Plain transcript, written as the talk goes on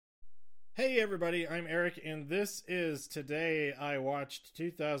Hey everybody, I'm Eric, and this is Today I Watched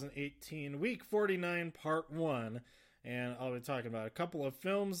 2018 Week 49 Part 1. And I'll be talking about a couple of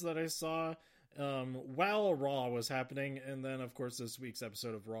films that I saw while Raw was happening, and then, of course, this week's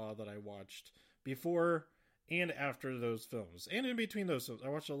episode of Raw that I watched before and after those films. And in between those films. I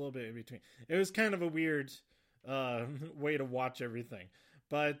watched a little bit in between. It was kind of a weird way to watch everything.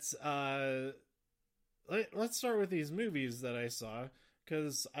 But let's start with these movies that I saw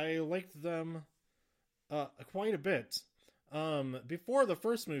because I liked them quite a bit. Before the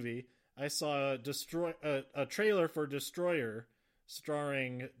first movie, I saw a trailer for Destroyer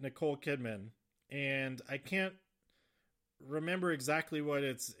starring Nicole Kidman, and I can't remember exactly what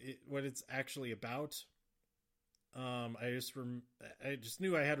it's actually about. I just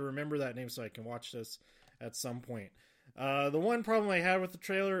knew I had to remember that name so I can watch this at some point. The one problem I had with the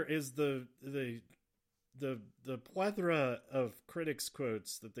trailer is the plethora of critics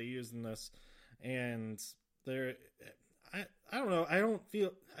quotes that they use in this, and they're I don't know.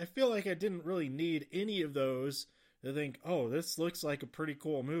 I feel like I didn't really need any of those to think, oh, this looks like a pretty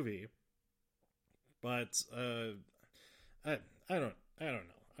cool movie. But I don't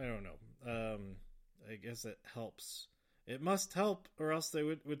know. I guess it helps. It must help, or else they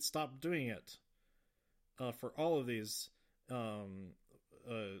would stop doing it. For all of these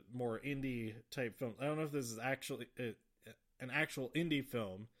more indie type films. I don't know if this is actually an actual indie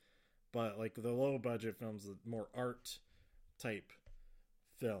film, but like the low budget films, the more art type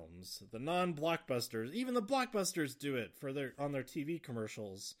films, the non blockbusters. Even the blockbusters do it for their on their TV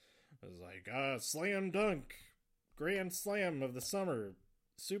commercials. It's like slam dunk, grand slam of the summer,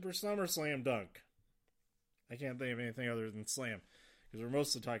 super summer slam dunk. I can't think of anything other than slam because we're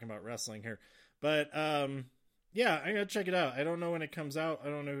mostly talking about wrestling here. But yeah, I'm gonna check it out. I don't know when it comes out. I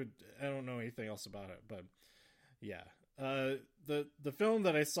don't know anything else about it. But yeah, the film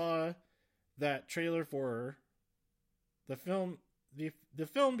that I saw that trailer for, the film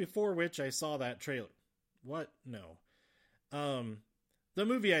before which I saw that trailer. What? No. The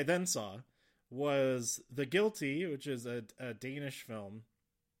movie I then saw was The Guilty, which is a Danish film,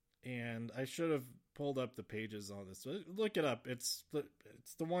 and I should have pulled up the pages on this. Look it up. It's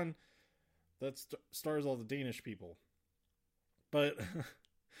the one that stars all the Danish people. But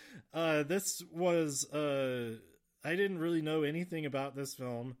this was I didn't really know anything about this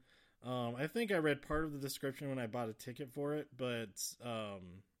film. I think I read part of the description when I bought a ticket for it, but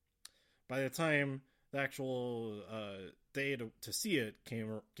by the time the actual day to see it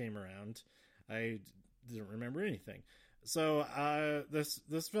came around, I didn't remember anything. So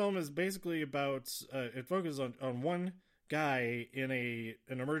this film is basically about it focuses on one guy in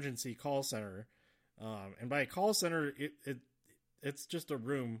an emergency call center, and by a call center it's just a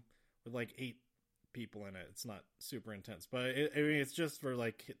room with like 8 people in it. It's not super intense, but I mean it's just for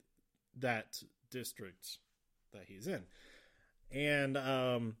like that district that he's in, and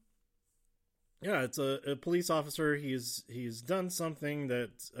yeah, it's a police officer. He's done something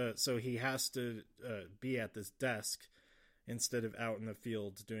that so he has to be at this desk instead of out in the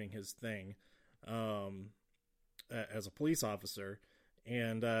field doing his thing as a police officer.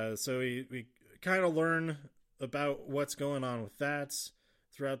 And so we kind of learn about what's going on with that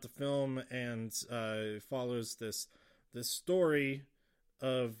throughout the film, and follows this story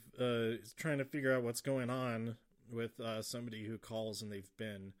of trying to figure out what's going on with somebody who calls and they've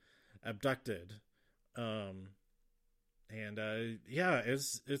been abducted. And yeah,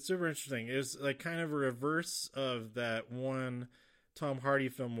 it's super interesting. It's like kind of a reverse of that one Tom Hardy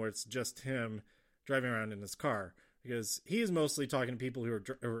film where it's just him driving around in his car, because he's mostly talking to people who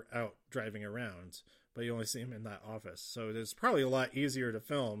are out driving around, but you only see him in that office. So it's probably a lot easier to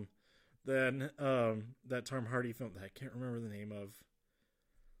film than that Tom Hardy film that I can't remember the name of.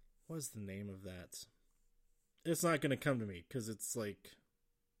 What's the name of that? It's not going to come to me because it's like,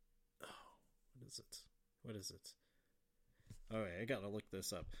 oh, what is it? Alright, I gotta look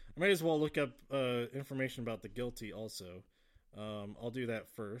this up. I might as well look up information about The Guilty also. I'll do that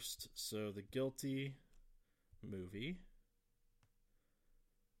first. So, The Guilty movie.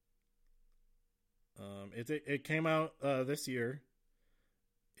 It came out this year.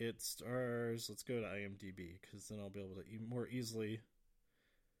 It stars... Let's go to IMDb, because then I'll be able to more easily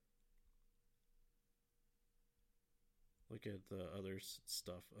look at the other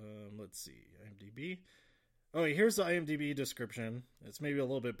stuff. Let's see. IMDb. Oh, here's the IMDb description. It's maybe a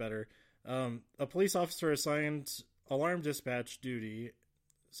little bit better. A police officer assigned alarm dispatch duty,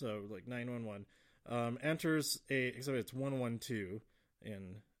 so like 911, enters except it's 112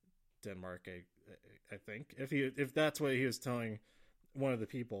 in Denmark, I think. If that's what he was telling one of the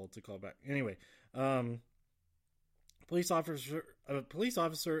people to call back. Anyway, A police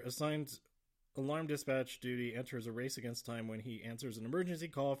officer assigned alarm dispatch duty enters a race against time when he answers an emergency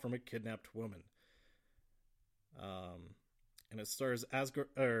call from a kidnapped woman. And it stars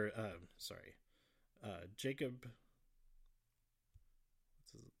Jacob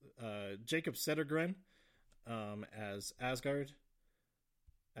Settergren as Asgard.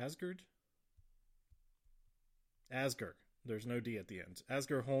 Asger. There's no D at the end.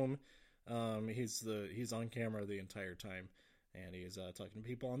 Asger Holm. He's on camera the entire time, and he's talking to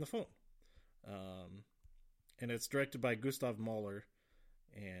people on the phone. And it's directed by Gustav Mahler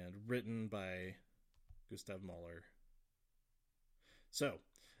and written by Gustav Mahler. So,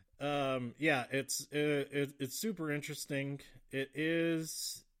 it's super interesting. It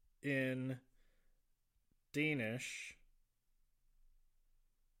is in Danish.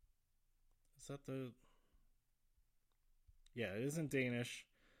 Is that the... Yeah, it is in Danish.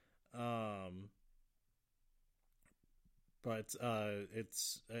 But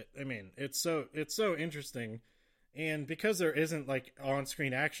it's so interesting, and because there isn't like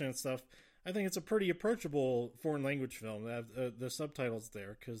on-screen action and stuff, I think it's a pretty approachable foreign language film. They have the subtitles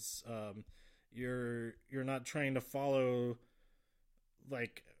there because you're not trying to follow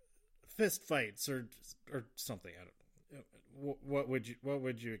like fist fights or something. I don't. What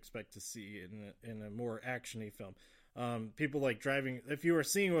would you expect to see in a more actiony film? People like driving. If you were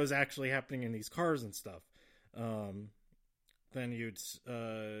seeing what was actually happening in these cars and stuff, then you'd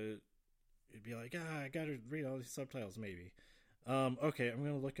be like, I gotta read all these subtitles maybe. Okay, I'm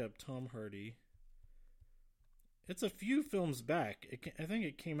gonna look up Tom Hardy. It's a few films back. I think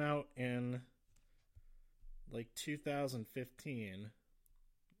it came out in like 2015.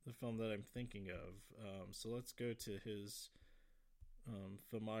 The film that I'm thinking of. So let's go to his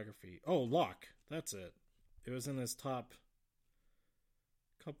filmography. Oh, Locke. That's it. It was in his top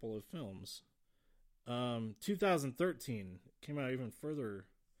couple of films. 2013 came out even further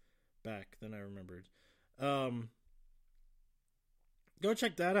back than I remembered. Go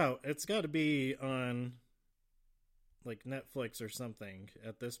check that out. It's got to be on like Netflix or something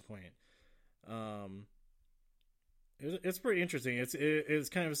at this point. It's pretty interesting. It's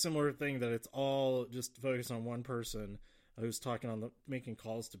kind of a similar thing that it's all just focused on one person who's making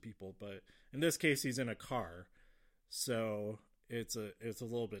calls to people, but in this case he's in a car, so it's a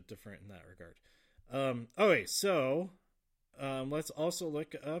little bit different in that regard. Let's also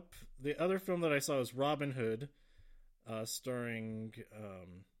look up the other film that I saw was Robin Hood, starring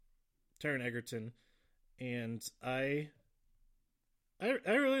Taron Egerton, and I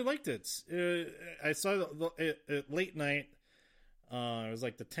really liked it. I saw it late night. It was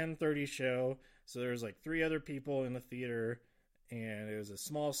like the 10:30 show, so there was like 3 other people in the theater, and it was a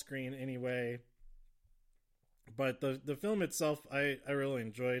small screen anyway. But the film itself, I really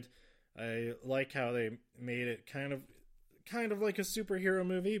enjoyed. I like how they made it kind of like a superhero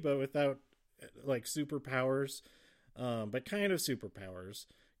movie, but without like superpowers, but kind of superpowers,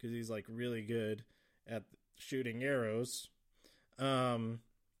 because he's like really good at shooting arrows.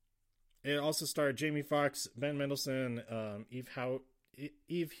 It also starred Jamie Foxx, Ben Mendelsohn,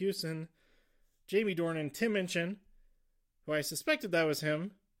 Eve Hewson, Jamie Dornan, Tim Minchin, who I suspected that was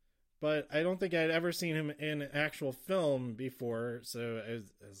him, but I don't think I'd ever seen him in an actual film before, so I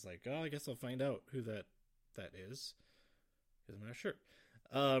was like, oh, I guess I'll find out who that is, because I'm not sure.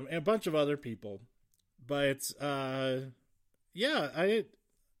 And a bunch of other people, but yeah, I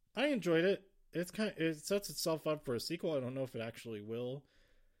enjoyed it. It sets itself up for a sequel. I don't know if it actually will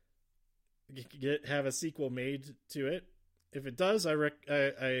have a sequel made to it. If it does, I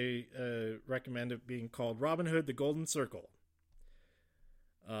recommend it being called Robin Hood: The Golden Circle.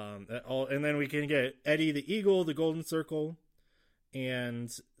 And then we can get Eddie the Eagle, The Golden Circle, and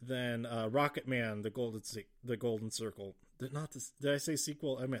then Rocket Man, The Golden Circle. Did I say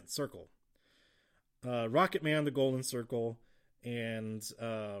sequel? I meant circle. Rocket Man, The Golden Circle, and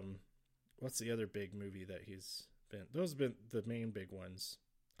what's the other big movie that he's been? Those have been the main big ones.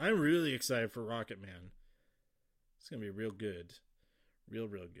 I'm really excited for Rocket Man. It's gonna be real good, real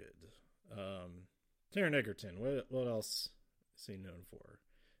good. Taron Egerton. What else is he known for?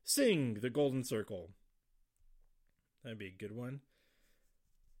 Sing, The Golden Circle. That'd be a good one.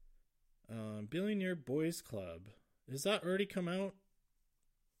 Billionaire Boys Club. Has that already come out?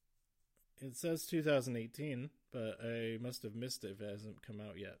 It says 2018, but I must have missed it if it hasn't come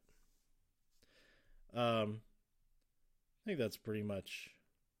out yet. I think that's pretty much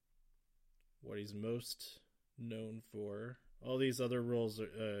what he's most known for. All these other roles,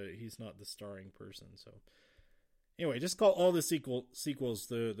 he's not the starring person. So anyway, just call all the sequels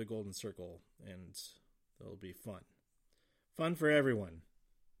the Golden Circle, and it'll be fun for everyone.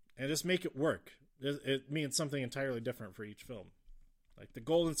 And just make it work. It means something entirely different for each film. Like the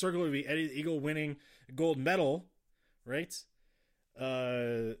Golden Circle would be Eddie the Eagle winning a gold medal, right?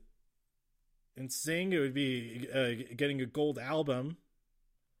 In Sing, it would be getting a gold album.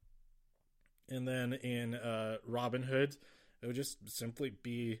 And then in Robin Hood, it would just simply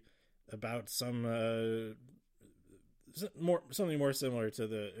be about something more similar to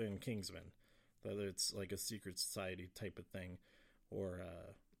the in Kingsman, whether it's like a secret society type of thing, or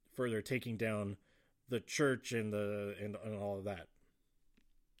further taking down the church and all of that,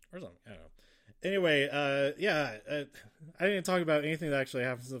 or something. I don't know. Anyway, I didn't talk about anything that actually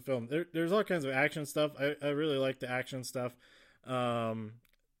happens in the film. There's all kinds of action stuff. I really like the action stuff.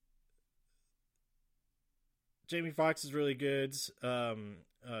 Jamie Foxx is really good.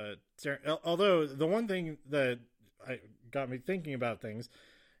 Although the one thing that got me thinking about things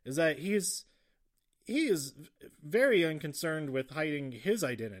is that he is very unconcerned with hiding his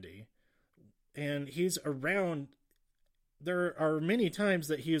identity, and he's around. There are many times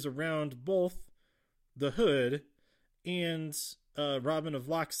that he is around both the Hood and Robin of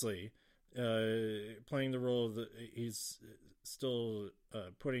Locksley, playing the role of he's still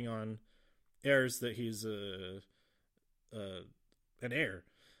putting on airs that he's an heir,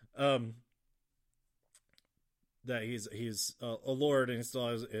 that he's a lord and is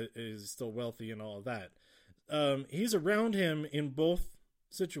still wealthy and all of that. He's around him in both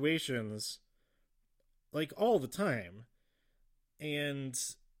situations, like all the time. And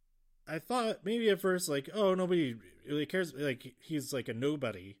I thought maybe at first, like, oh, nobody really cares. Like, he's like a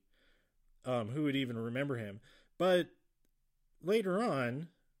nobody. Who would even remember him? But later on,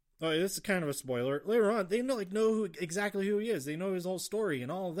 this is kind of a spoiler. Later on, they know exactly who he is. They know his whole story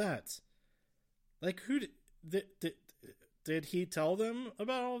and all of that. Like, who did he tell them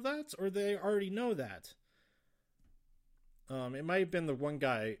about all of that, or they already know that? It might have been the one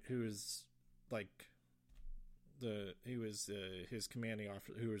guy who was like his commanding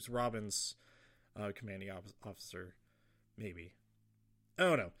officer, who was Robin's commanding officer, maybe. I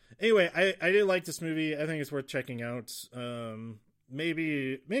don't know. Anyway, I did like this movie. I think it's worth checking out.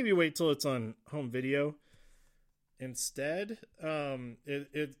 Maybe wait till it's on home video insteed.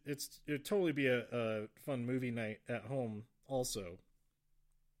 It'd totally be a fun movie night at home also.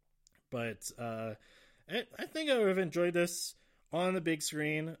 But I think I would have enjoyed this on the big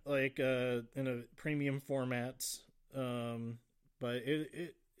screen, like in a premium format. But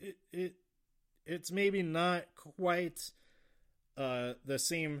it's maybe not quite the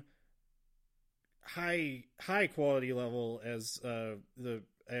same high quality level as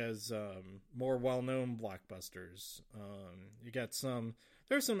more well-known blockbusters. You got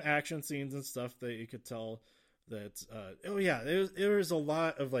there's some action scenes and stuff that you could tell that there was a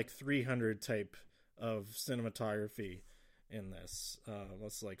lot of like 300 type of cinematography in this.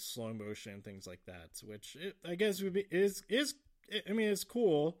 Let's like slow motion, things like that, which I guess would be it's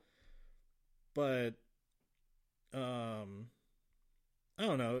cool, but I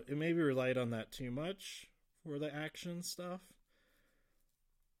don't know, it maybe relied on that too much for the action stuff.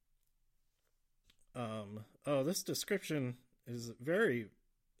 This description is very,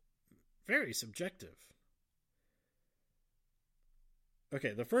 very subjective.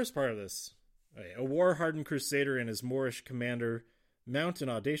 Okay, the first part of this. Okay, a war-hardened crusader and his Moorish commander mount an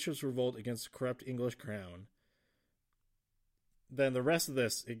audacious revolt against the corrupt English crown. Then the rest of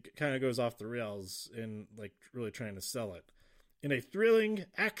this, it kind of goes off the rails in like really trying to sell it. In a thrilling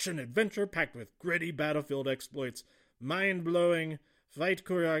action-adventure packed with gritty battlefield exploits, mind-blowing fight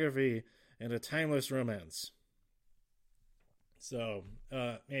choreography, and a timeless romance. So,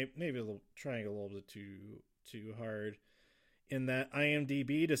 maybe a little trying a little bit too hard in that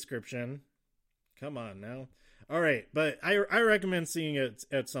IMDb description. Come on now. All right, but I recommend seeing it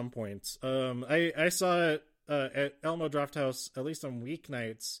at some point. I saw it at Elmo Drafthouse at least on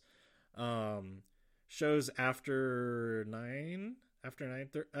weeknights. Shows after 9, I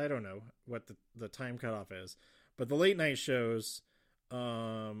don't know what the time cutoff is, but the late night shows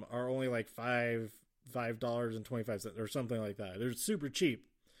are only like $5.25 or something like that. They're super cheap.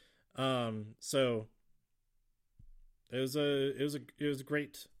 So it was a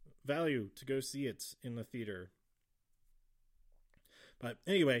great value to go see it in the theater. But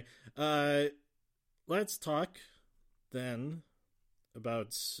anyway, let's talk then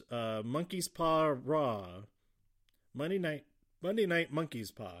about Monkey's Paw Raw. Monday night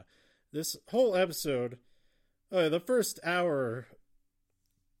Monkey's Paw. This whole episode, the first hour,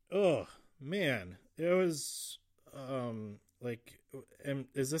 oh man, it was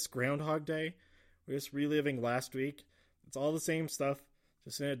is this Groundhog Day? We're just reliving last week. It's all the same stuff,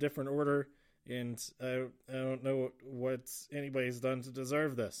 just in a different order, and I don't know what anybody's done to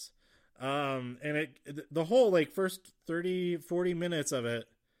deserve this. And the whole like first 30-40 minutes of it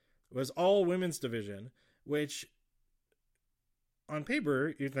was all women's division, which on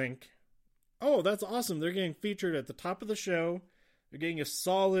paper you think, oh, that's awesome. They're getting featured at the top of the show. They're getting a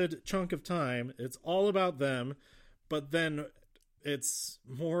solid chunk of time. It's all about them. But then it's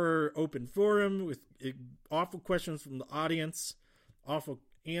more open forum with awful questions from the audience, awful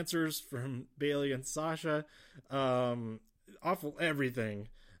answers from Bayley and Sasha, awful everything.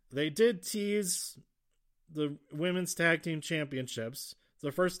 They did tease the women's tag team championships. It's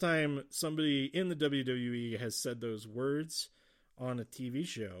the first time somebody in the WWE has said those words on a TV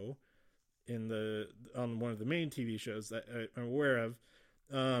show, on one of the main TV shows that I'm aware of.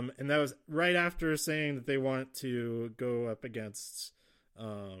 And that was right after saying that they want to go up against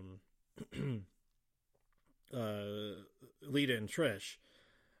Lita and Trish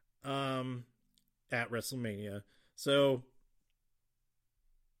at WrestleMania. So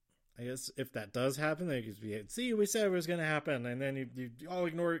I guess if that does happen, they could be, see, we said it was going to happen, and then you all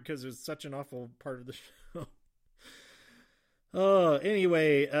ignore it because it was such an awful part of the show.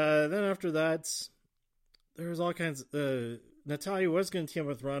 Anyway, then after that, there was all kinds of... Natalya was going to team up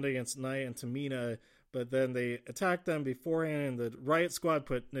with Ronda against Nia and Tamina, but then they attacked them beforehand, and the Riot Squad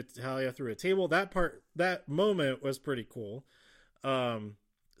put Natalya through a table. That moment was pretty cool.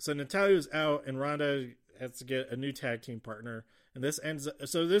 So Natalya's out, and Ronda has to get a new tag team partner. And this ends.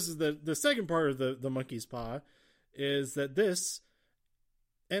 So this is the second part of the Monkey's Paw, is that this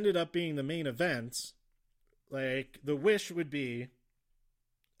ended up being the main event. Like, the wish would be,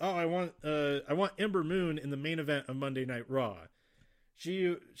 oh, I want Ember Moon in the main event of Monday Night Raw.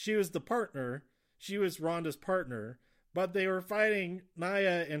 She was the partner. She was Ronda's partner, but they were fighting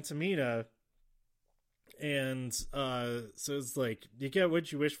Nia and Tamina. And so it's like, you get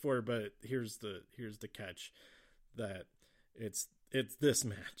what you wish for, but here's the catch, that it's this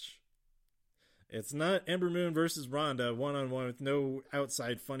match. It's not Ember Moon versus Ronda one-on-one with no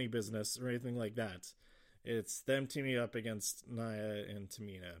outside funny business or anything like that. It's them teaming up against Nia and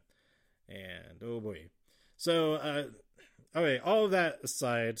Tamina. And oh boy. So, okay, all of that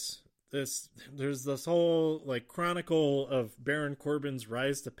aside, there's this whole like chronicle of Baron Corbin's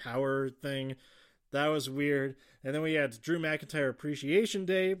rise to power thing. That was weird. And then we had Drew McIntyre Appreciation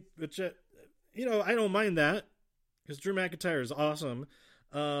Day, which, I don't mind that, because Drew McIntyre is awesome.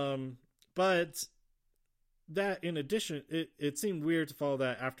 But that, in addition, it seemed weird to follow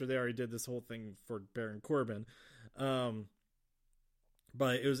that after they already did this whole thing for Baron Corbin. But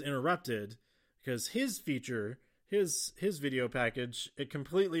it was interrupted because his feature, his video package, it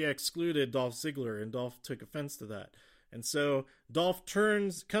completely excluded Dolph Ziggler, and Dolph took offense to that. And so Dolph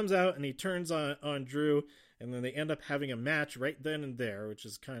comes out and he turns on Drew, and then they end up having a match right then and there, which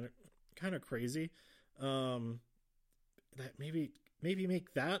is kind of crazy. That maybe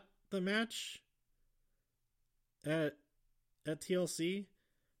make that the match at TLC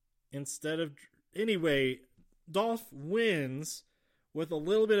instead of... Anyway, Dolph wins with a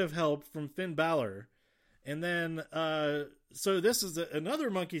little bit of help from Finn Balor. And then, so this is another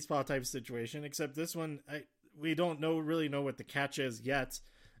Monkey's Paw type situation, except this one, we don't really know what the catch is yet.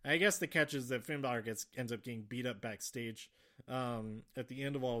 I guess the catch is that Finn Balor ends up getting beat up backstage at the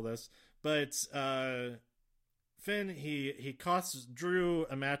end of all of this. But Finn, he costs Drew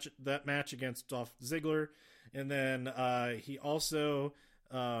that match against Dolph Ziggler, and then he also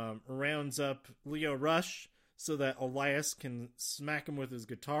rounds up Lio Rush so that Elias can smack him with his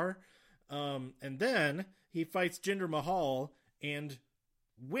guitar. And then he fights Jinder Mahal and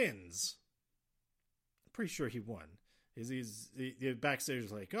wins. I'm pretty sure he won. He's backstage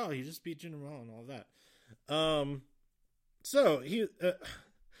is like, oh, he just beat Jinder Mahal and all that. So he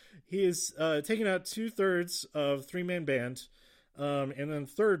is taking out 2/3 of 3-man band, and then the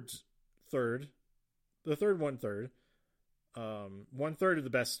third 1/3, 1/3 of the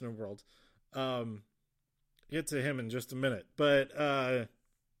best in the world. Get to him in just a minute, but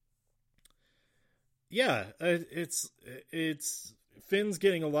yeah, it's Finn's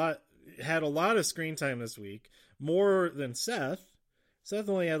getting had a lot of screen time this week, more than Seth. Seth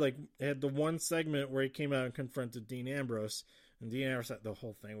only had the one segment where he came out and confronted Dean Ambrose, and Dean Ambrose had the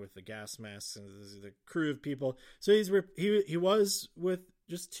whole thing with the gas masks and the crew of people. So he was with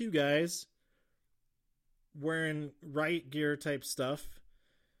just 2 guys wearing riot gear type stuff,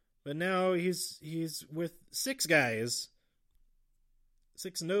 but now he's with 6 guys,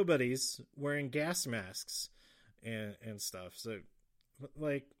 6 nobodies wearing gas masks and stuff. So,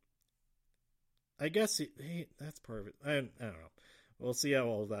 like, I guess he that's part of it. I don't know. We'll see how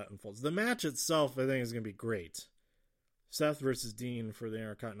all of that unfolds. The match itself, I think, is going to be great. Seth versus Dean for the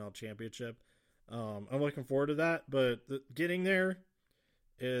Intercontinental Championship. I'm looking forward to that, but getting there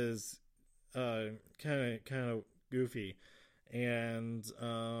is kind of goofy, and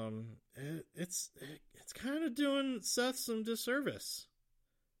it's kind of doing Seth some disservice.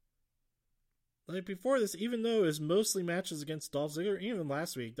 Like before this, even though it was mostly matches against Dolph Ziggler, even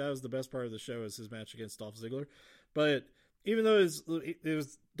last week that was the best part of the show, is his match against Dolph Ziggler. But even though it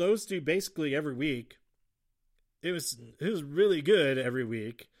was those two basically every week, it was really good every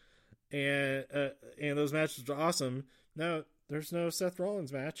week, and those matches were awesome. Now there's no Seth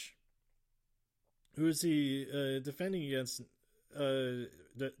Rollins match. Who is he defending against?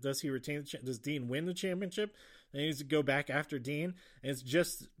 Does he retain? Does Dean win the championship? And he needs to go back after Dean. And it's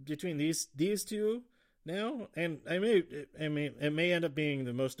just between these two now, and it may end up being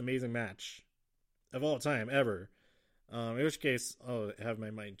the most amazing match of all time ever. In which case, I'll have my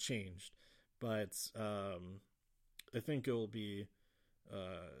mind changed. But I think it will be.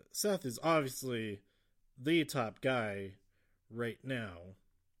 Seth is obviously the top guy right now,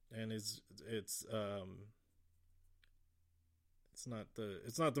 and it's not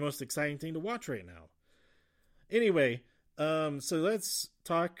the most exciting thing to watch right now. Anyway, so let's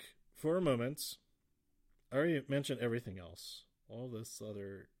talk for a moment. I already mentioned everything else. All this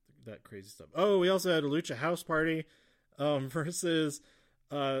that crazy stuff. Oh, we also had a Lucha House Party versus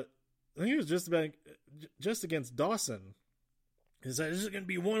I think it was just against Dawson. Is that this is going to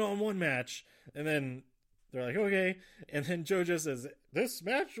be a one-on-one match? And then they're like, okay. And then JoJo says, this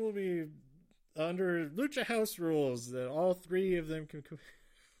match will be under Lucha House rules that all three of them can.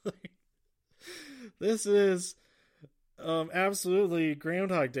 This is absolutely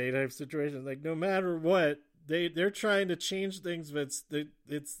Groundhog Day type situation. Like no matter what, they're trying to change things, but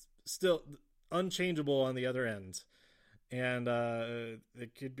it's still unchangeable on the other end, and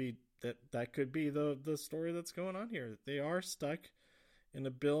it could be that could be the story that's going on here. They are stuck in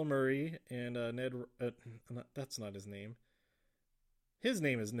a Bill Murray and Ned. That's not his name. His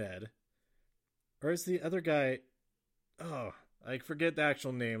name is Ned, or is the other guy? Oh, I forget the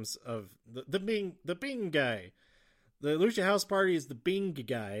actual names of the Bing guy. The Lucha House Party is the Bing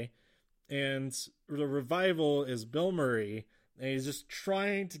guy, and the Revival is Bill Murray, and he's just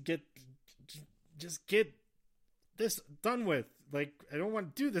trying to get this done with. Like, I don't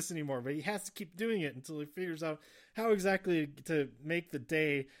want to do this anymore, but he has to keep doing it until he figures out how exactly to make the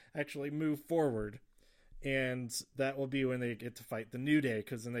day actually move forward. And that will be when they get to fight the New Day,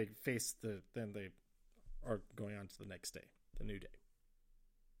 because then they are going on to the next day, the New Day.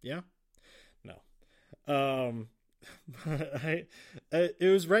 Yeah? No. It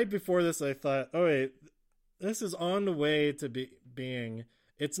was right before this I thought, oh wait, this is on the way to being,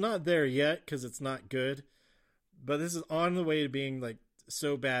 it's not there yet because it's not good, but this is on the way to being like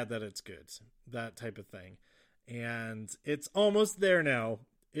so bad that it's good, that type of thing. And it's almost there now.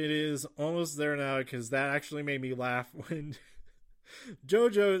 It is almost there now, because that actually made me laugh when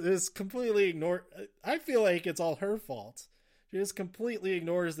JoJo is completely ignored. I feel like it's all her fault. She just completely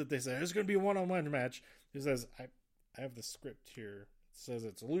ignores that they say there's going to be a one-on-one match. She says, I have the script here. It says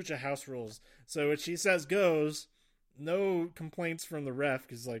it's Lucha House rules. So what she says goes. No complaints from the ref,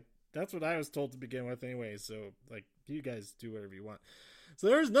 because like that's what I was told to begin with anyway. So like you guys do whatever you want. So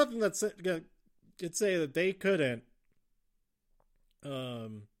there's nothing that could say that they couldn't.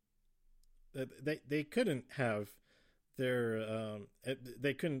 That they couldn't have their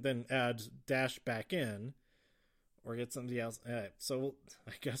they couldn't then add Dash back in. Or get somebody else. So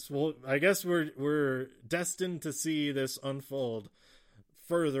I guess we're destined to see this unfold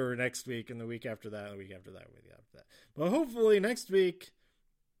further next week, and the week after that, and the week after that, and the week after that. But hopefully next week,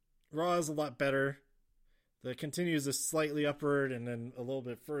 Raw is a lot better. That continues a slightly upward and then a little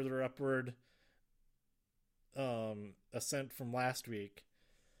bit further upward ascent from last week.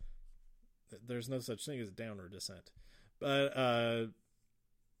 There's no such thing as a downward descent, but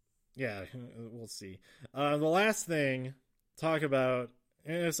yeah, we'll see. The last thing talk about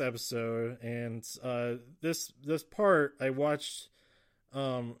in this episode, and this part I watched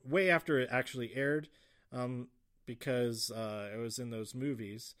way after it actually aired, because I was in those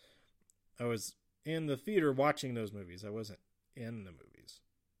movies. I was in the theater watching those movies. I wasn't in the movies.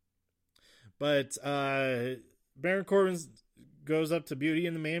 But Baron Corbin goes up to Beauty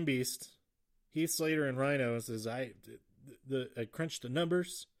and the Man Beast, Heath Slater and Rhino, and says, I crunched the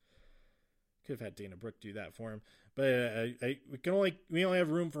numbers. Could have had Dana Brooke do that for him, but we only have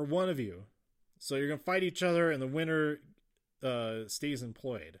room for one of you, so you're gonna fight each other, and the winner stays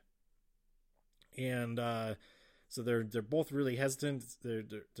employed. And so they're both really hesitant.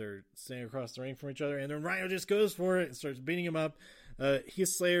 They're standing across the ring from each other, and then Rhino just goes for it and starts beating him up. Heath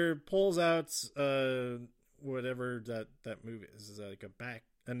Slater pulls out whatever that move is like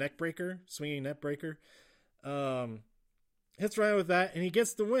a neck breaker, swinging neck breaker. Hits Rhino with that, and he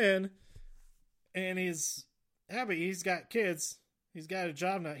gets the win. and he's happy. He's got kids. He's got a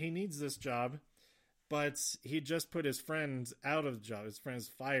job now. He needs this job, but he just put his friend out of the job. His friend's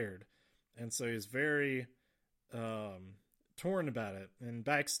fired, and so he's very torn about it. And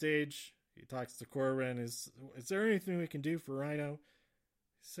backstage, he talks to Corbin. Is there anything we can do for Rhino?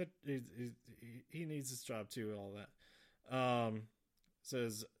 He said he needs this job too. All that.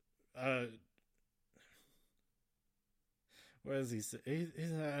 Says, what does he say?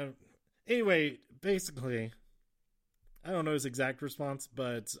 Anyway, basically, I don't know his exact response,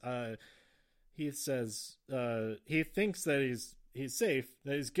 but he says he thinks that he's safe,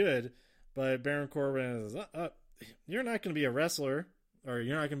 that he's good, but Baron Corbin is, you're not going to be a wrestler, or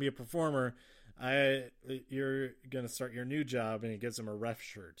you're not going to be a performer. You're going to start your new job, and he gives him a ref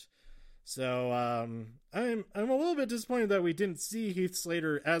shirt. So I'm a little bit disappointed that we didn't see Heath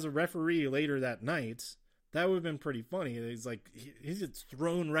Slater as a referee later that night. That would have been pretty funny. He's like, he's just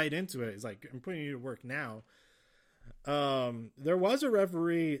thrown right into it. He's like, I'm putting you to work now. There was a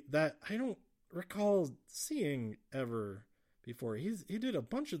referee that I don't recall seeing ever before. He did a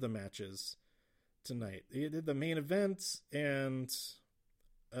bunch of the matches tonight. He did the main event and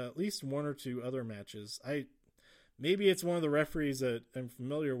at least one or two other matches. Maybe it's one of the referees that I'm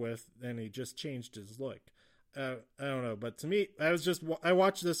familiar with, and he just changed his look. I don't know, but to me, I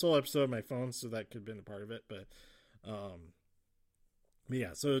watched this whole episode on my phone, so that could have been a part of it. But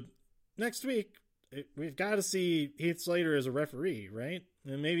yeah. So next week we've got to see Heath Slater as a referee, right?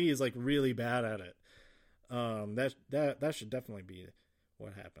 And maybe he's like really bad at it. That should definitely be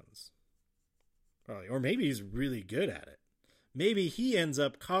what happens. Probably, or maybe he's really good at it. Maybe he ends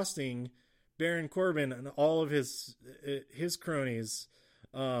up costing Baron Corbin and all of his cronies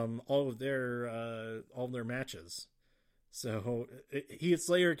all of their matches. So Heath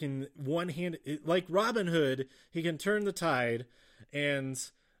Slater can one-hand, like Robin Hood, he can turn the tide and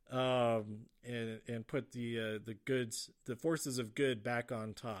put the forces of good back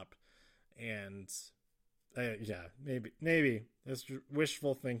on top. And yeah, maybe that's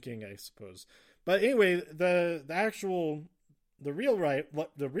wishful thinking, I suppose. But anyway, the real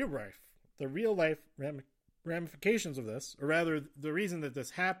life ramifications of this, or rather the reason that this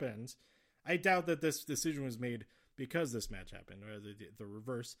happened, I doubt that this decision was made because this match happened, or the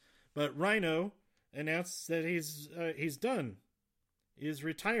reverse. But Rhino announced that he's done. He's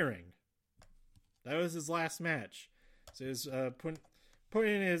retiring. That was his last match. So he's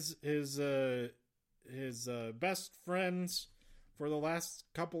putting his best friends for the last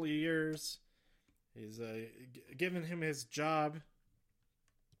couple of years. He's given him his job,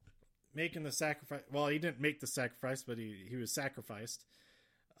 making the sacrifice. Well, he didn't make the sacrifice, but he was sacrificed.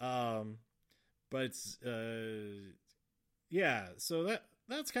 But yeah, so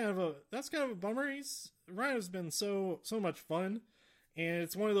that's kind of a bummer. Rhino's been so much fun, and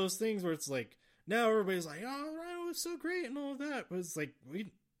it's one of those things where it's like now everybody's like, oh, Rhino was so great and all of that, but it's like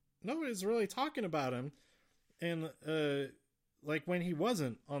nobody's really talking about him, and like when he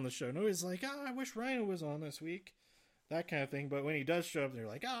wasn't on the show, nobody's like, oh, I wish Rhino was on this week. That kind of thing. But when he does show up, they're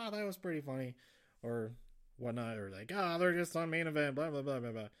like, that was pretty funny, or whatnot, or like, they're just on main event, blah blah blah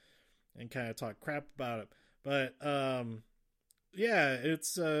blah blah, and kind of talk crap about it. But yeah,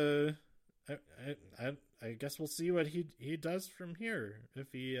 it's I guess we'll see what he does from here.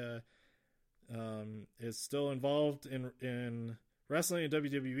 If he is still involved in wrestling in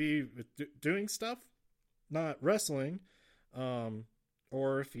WWE with doing stuff, not wrestling,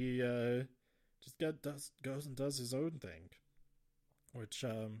 or if he just goes and does his own thing, which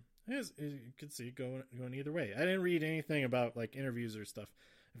you could see going either way. I didn't read anything about like interviews or stuff,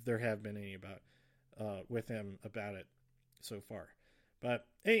 if there have been any about with him about it so far. But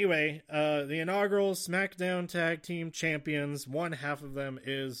anyway, the inaugural SmackDown Tag Team Champions, one half of them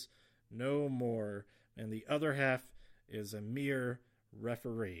is no more, and the other half is a mere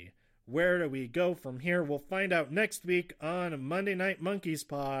referee. Where do we go from here? We'll find out next week on Monday Night Monkey's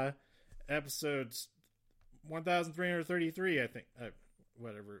Paw, episodes 1333, I think.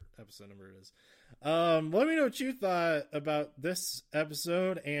 Whatever episode number it is. Let me know what you thought about this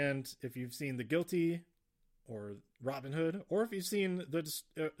episode, and if you've seen The Guilty or Robin Hood, or if you've seen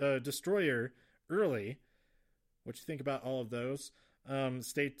the Destroyer early, what you think about all of those.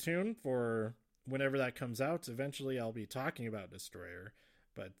 Stay tuned for whenever that comes out. Eventually I'll be talking about Destroyer,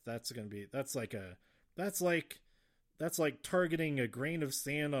 but that's like targeting a grain of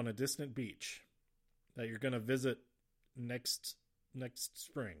sand on a distant beach that you're going to visit next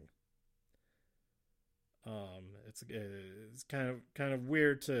spring. It's kind of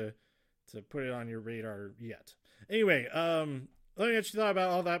weird to put it on your radar yet. Anyway, Let me know what you thought about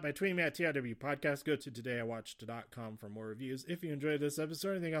all that by tweeting me at TIW Podcast. Go to todayIwatched.com for more reviews. If you enjoyed this episode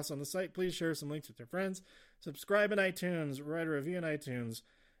or anything else on the site, please share some links with your friends. Subscribe in iTunes, write a review in iTunes,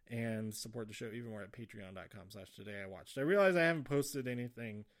 and support the show even more at patreon.com/todayiwatched. I realize I haven't posted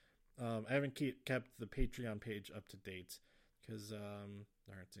anything. I haven't kept the Patreon page up to date because there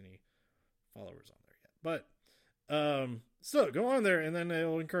aren't any followers on there yet. But so go on there, and then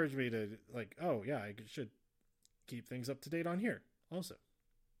it'll encourage me to oh yeah, I should keep things up to date on here also,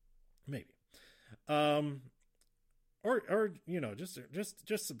 maybe. Or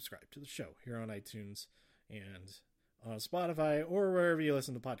just subscribe to the show here on iTunes and on Spotify or wherever you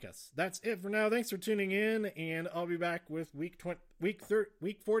listen to podcasts. That's it for now. Thanks for tuning in, and I'll be back with week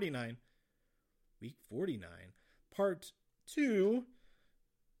 49, part 2.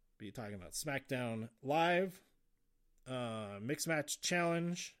 Be talking about SmackDown Live, Mixed Match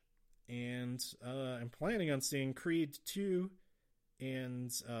Challenge, and I'm planning on seeing Creed 2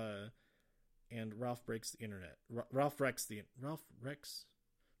 and Ralph Breaks the Internet. Ralph Rex.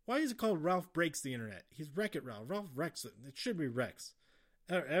 Why is it called Ralph Breaks the Internet? He's Wreck-It Ralph. Ralph Rex. It should be Rex.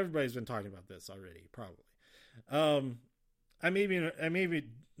 Everybody's been talking about this already, probably. I maybe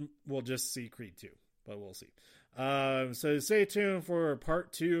we'll just see Creed 2, but we'll see. So stay tuned for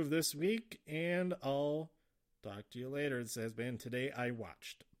part 2 of this week, and I'll talk to you later. This has been Today I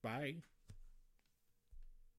Watched. Bye.